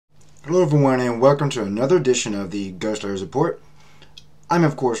Hello everyone and welcome to another edition of the Ghost Layers Report. I'm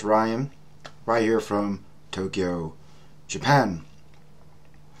of course Ryan, right here from Tokyo, Japan.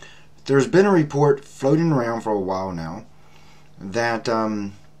 There's been a report floating around for a while now that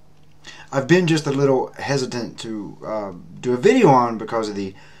I've been just a little hesitant to do a video on because of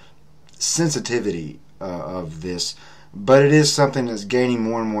the sensitivity of this, but it is something that's gaining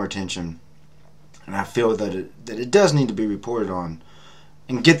more and more attention, and I feel that it does need to be reported on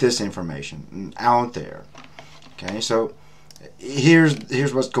and get this information out there. Okay, so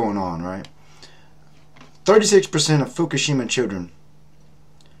here's what's going on, right? 36% of Fukushima children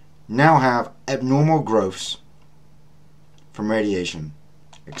now have abnormal growths from radiation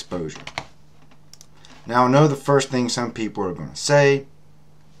exposure. Now I know the first thing some people are going to say,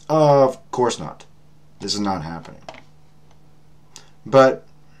 of course not. This is not happening. But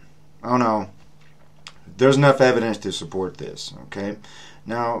I don't know. There's enough evidence to support this, okay?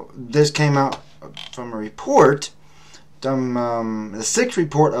 Now, this came out from a report, the 6th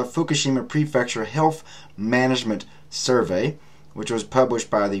report of Fukushima Prefecture Health Management Survey, which was published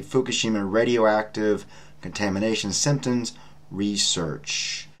by the Fukushima Radioactive Contamination Symptoms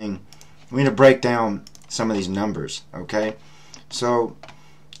Research. And we need to break down some of these numbers, okay? So,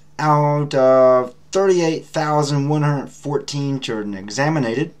 out of 38,114 children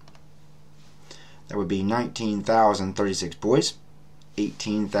examined, that would be 19,036 boys,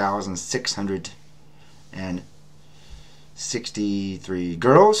 18,663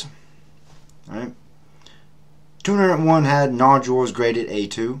 girls. All right. 201 had nodules graded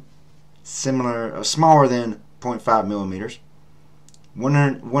A2, smaller than 0.5 millimeters.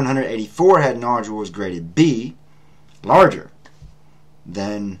 184 had nodules graded B, larger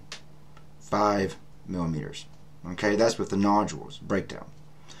than 5 millimeters. Okay, that's with the nodules breakdown.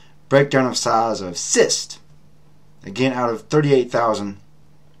 Breakdown of size of cyst. Again, out of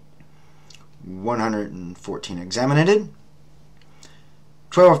 38,114 examined,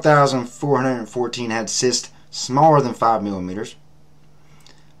 12,414 had cyst smaller than 5 millimeters.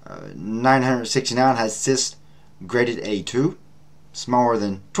 969 had cyst graded A2, smaller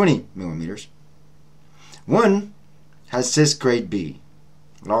than 20 millimeters. 1 has cyst grade B,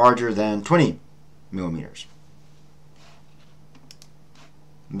 larger than 20 millimeters.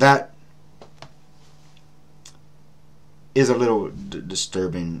 That is a little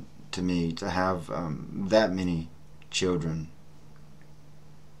disturbing to me, to have that many children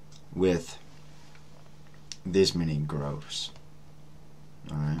with this many growths.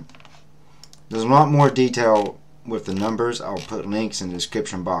 Alright. There's a lot more detail with the numbers. I'll put links in the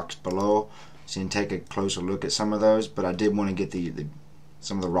description box below so you can take a closer look at some of those, but I did want to get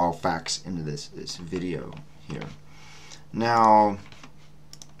some of the raw facts into this video here. Now,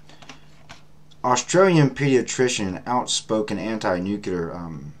 Australian pediatrician and outspoken anti-nuclear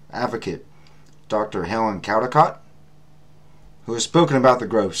advocate Dr. Helen Caldicott, who has spoken about the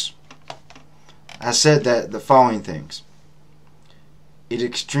growths, has said that the following things. It's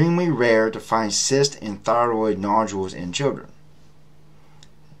extremely rare to find cyst and thyroid nodules in children.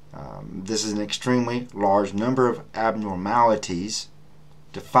 This is an extremely large number of abnormalities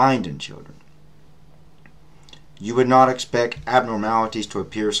defined in children. You would not expect abnormalities to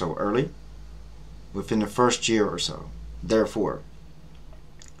appear so early, within the first year or so. Therefore,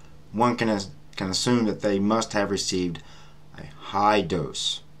 one can assume that they must have received a high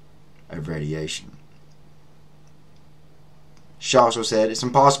dose of radiation. She also said it's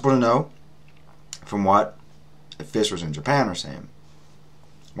impossible to know, from what officials in Japan are saying,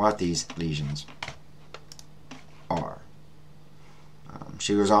 what these lesions are.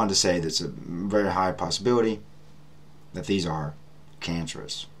 She goes on to say that it's a very high possibility that these are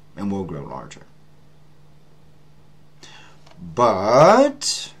cancerous and will grow larger.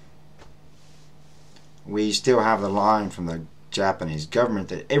 But we still have the line from the Japanese government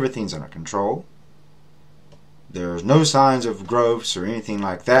that everything's under control. There's no signs of growths or anything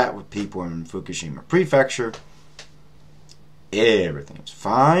like that with people in Fukushima Prefecture. Everything's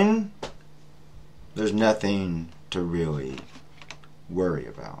fine. There's nothing to really worry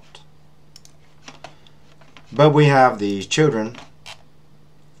about. But we have these children,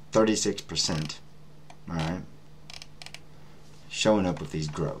 36%, alright, showing up with these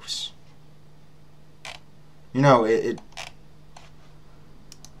growths. You know, it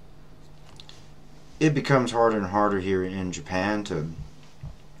becomes harder and harder here in Japan to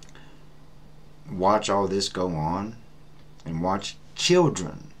watch all this go on and watch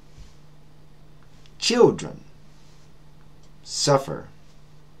children suffer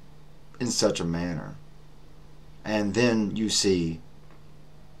in such a manner. And then you see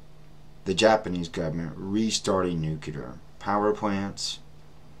the Japanese government restarting nuclear power plants.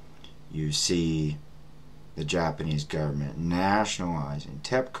 You see the Japanese government nationalizing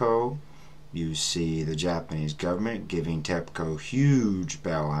TEPCO. You see the Japanese government giving TEPCO huge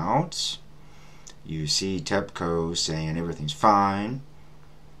bailouts. You see TEPCO saying everything's fine.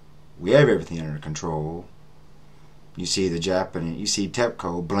 We have everything under control. You see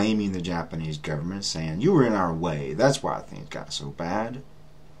TEPCO blaming the Japanese government, saying you were in our way. That's why things got so bad.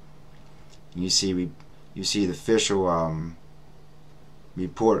 You see the official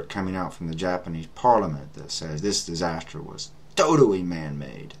report coming out from the Japanese Parliament that says this disaster was totally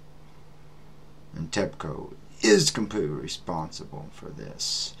man-made, and TEPCO is completely responsible for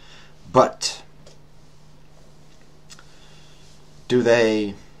this. But do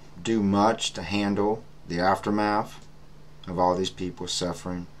they do much to handle the aftermath of all these people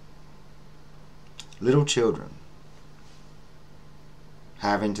suffering? Little children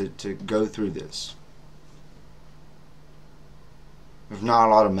having to go through this. There's not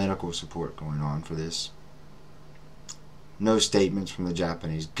a lot of medical support going on for this. No statements from the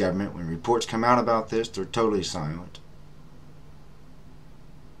Japanese government. When reports come out about this, they're totally silent.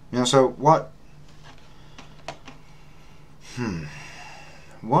 So what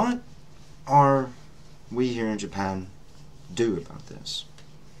are we here in Japan do about this?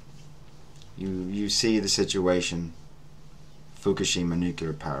 You see the situation, Fukushima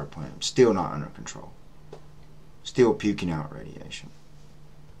nuclear power plant, still not under control. Still puking out radiation.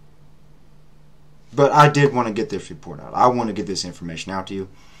 But I did want to get this report out. I want to get this information out to you.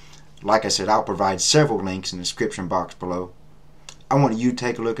 Like I said, I'll provide several links in the description box below. I want you to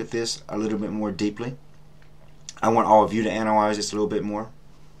take a look at this a little bit more deeply. I want all of you to analyze this a little bit more.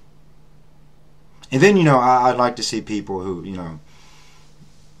 And then, I'd like to see people who,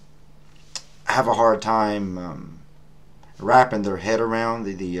 have a hard time wrapping their head around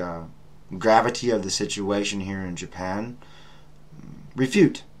the gravity of the situation here in Japan,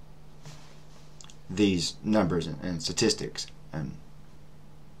 refute these numbers and statistics and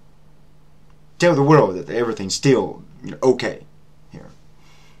tell the world that everything's still okay here,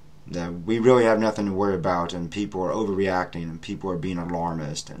 that we really have nothing to worry about, and people are overreacting and people are being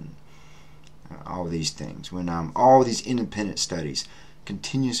alarmist and all these things, when all these independent studies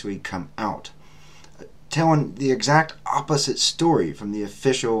continuously come out telling the exact opposite story from the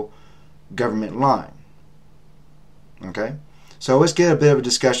official government line. Okay? So let's get a bit of a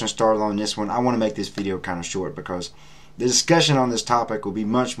discussion started on this one. I want to make this video kind of short because the discussion on this topic will be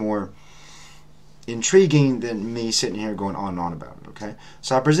much more intriguing than me sitting here going on and on about it. Okay?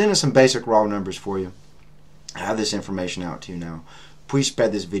 So I presented some basic raw numbers for you. I have this information out to you now. Please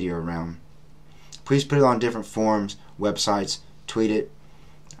spread this video around. Please put it on different forums, websites, tweet it,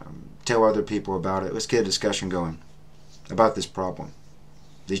 tell other people about it. Let's get a discussion going about this problem.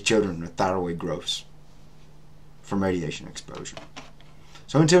 These children with thyroid growths from radiation exposure.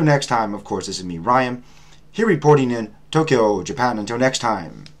 So until next time, of course, this is me, Ryan, here reporting in Tokyo, Japan. Until next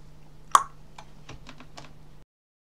time.